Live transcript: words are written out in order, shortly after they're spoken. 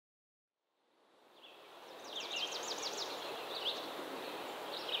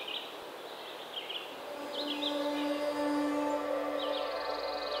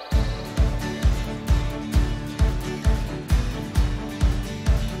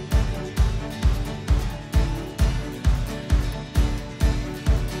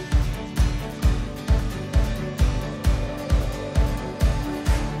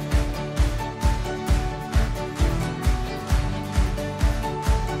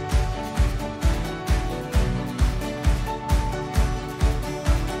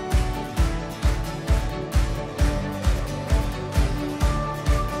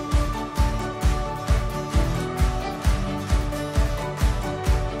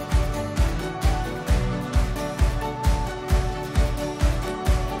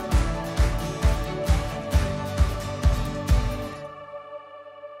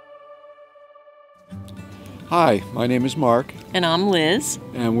Hi, my name is Mark. And I'm Liz.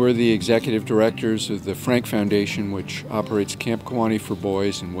 And we're the executive directors of the Frank Foundation, which operates Camp Kawanhee for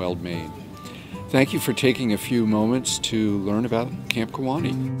Boys in Weld, Maine. Thank you for taking a few moments to learn about Camp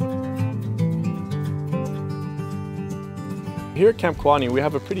Kawanhee. Here at Camp Kawanhee, we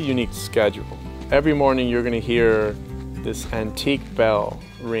have a pretty unique schedule. Every morning you're going to hear this antique bell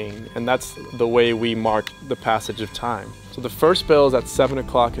ring, and that's the way we mark the passage of time. So the first bell is at 7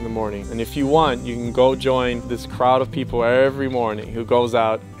 o'clock in the morning, and if you want, you can go join this crowd of people every morning who goes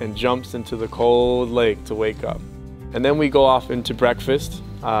out and jumps into the cold lake to wake up. And then we go off into breakfast.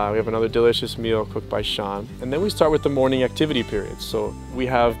 We have another delicious meal cooked by Sean. And then we start with the morning activity periods. So we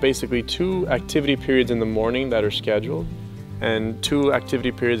have basically 2 activity periods in the morning that are scheduled and 2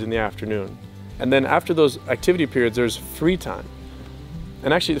 activity periods in the afternoon. And then after those activity periods, there's free time.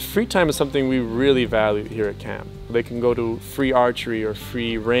 And actually, the free time is something we really value here at camp. They can go to free archery or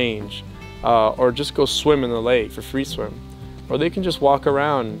free range, or just go swim in the lake for free swim. Or they can just walk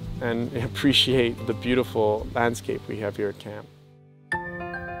around and appreciate the beautiful landscape we have here at camp.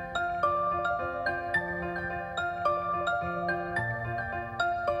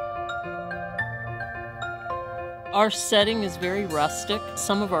 Our setting is very rustic.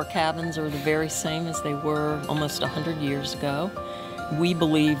 Some of our cabins are the very same as they were almost 100 years ago. We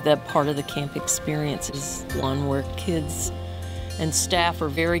believe that part of the camp experience is one where kids and staff are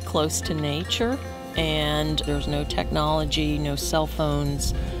very close to nature, and there's no technology, no cell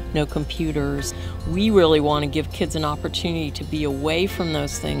phones, no computers. We really want to give kids an opportunity to be away from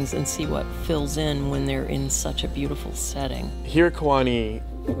those things and see what fills in when they're in such a beautiful setting. Here at Kawanhee,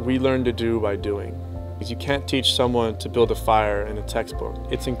 we learn to do by doing. You can't teach someone to build a fire in a textbook.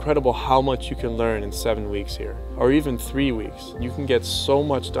 It's incredible how much you can learn in 7 weeks here, or even 3 weeks. You can get so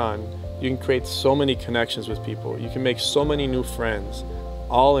much done. You can create so many connections with people. You can make so many new friends,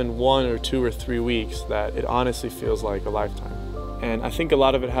 all in 1 or 2 or 3 weeks, that it honestly feels like a lifetime. And I think a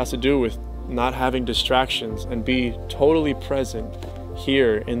lot of it has to do with not having distractions and be totally present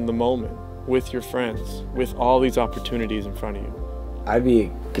here in the moment with your friends, with all these opportunities in front of you. I'd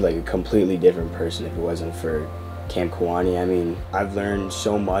be like a completely different person if it wasn't for Camp Kawanhee. I mean, I've learned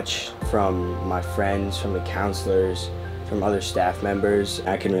so much from my friends, from the counselors, from other staff members.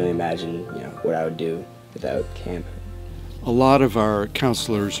 I can really imagine, what I would do without camp. A lot of our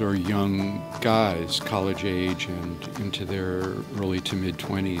counselors are young guys, college age and into their early to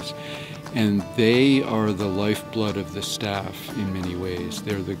mid-20s. And they are the lifeblood of the staff in many ways.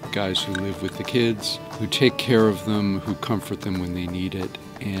 They're the guys who live with the kids, who take care of them, who comfort them when they need it.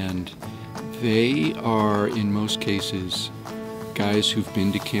 And they are, in most cases, guys who've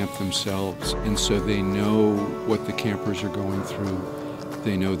been to camp themselves. And so they know what the campers are going through.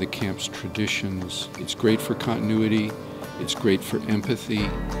 They know the camp's traditions. It's great for continuity. It's great for empathy.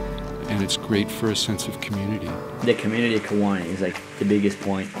 And it's great for a sense of community. The community of Kawanhee is like the biggest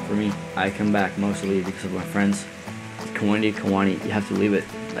point for me. I come back mostly because of my friends. The community of Kawanhee, you have to leave it.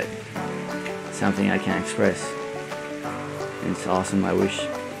 Like, something I can't express. And it's awesome. I wish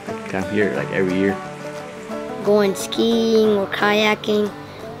I could come here like every year. Going skiing or kayaking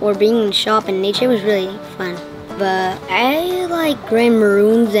or being in the shop in nature was really fun. But I like Grand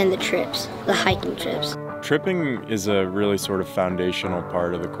Maroons and the trips, the hiking trips. Tripping is a really sort of foundational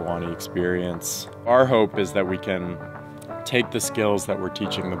part of the Kawanhee experience. Our hope is that we can take the skills that we're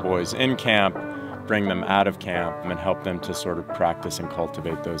teaching the boys in camp, bring them out of camp, and help them to sort of practice and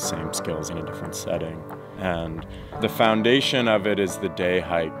cultivate those same skills in a different setting. And the foundation of it is the day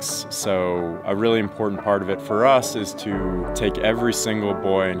hikes. So a really important part of it for us is to take every single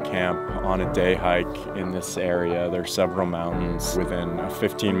boy in camp on a day hike in this area. There are several mountains within a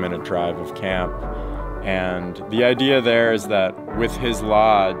 15-minute drive of camp. And the idea there is that with his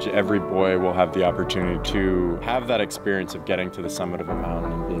lodge, every boy will have the opportunity to have that experience of getting to the summit of a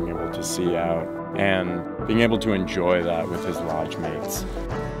mountain and being able to see out and being able to enjoy that with his lodge mates.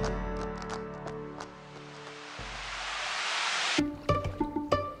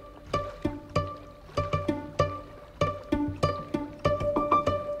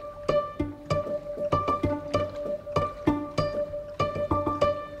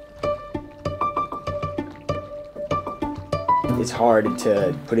 It's hard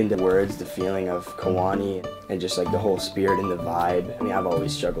to put into words the feeling of Kawanhee and just like the whole spirit and the vibe. I mean, I've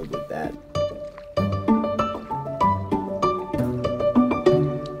always struggled with that.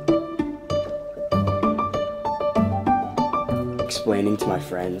 Explaining to my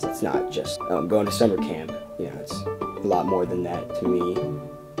friends, it's not just going to summer camp. It's a lot more than that to me.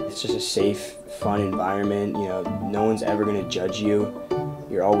 It's just a safe, fun environment. No one's ever going to judge you.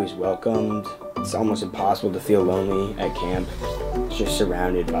 You're always welcomed. It's almost impossible to feel lonely at camp. It's just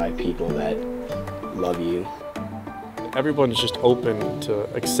surrounded by people that love you. Everyone's just open to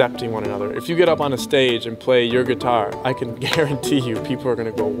accepting one another. If you get up on a stage and play your guitar, I can guarantee you people are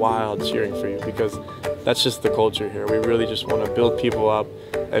going to go wild cheering for you, because that's just the culture here. We really just want to build people up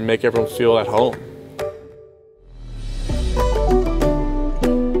and make everyone feel at home.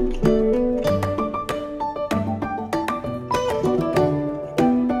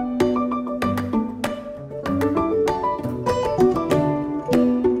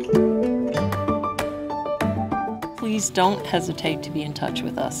 Please don't hesitate to be in touch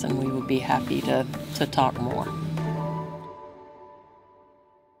with us, and we would be happy to talk more.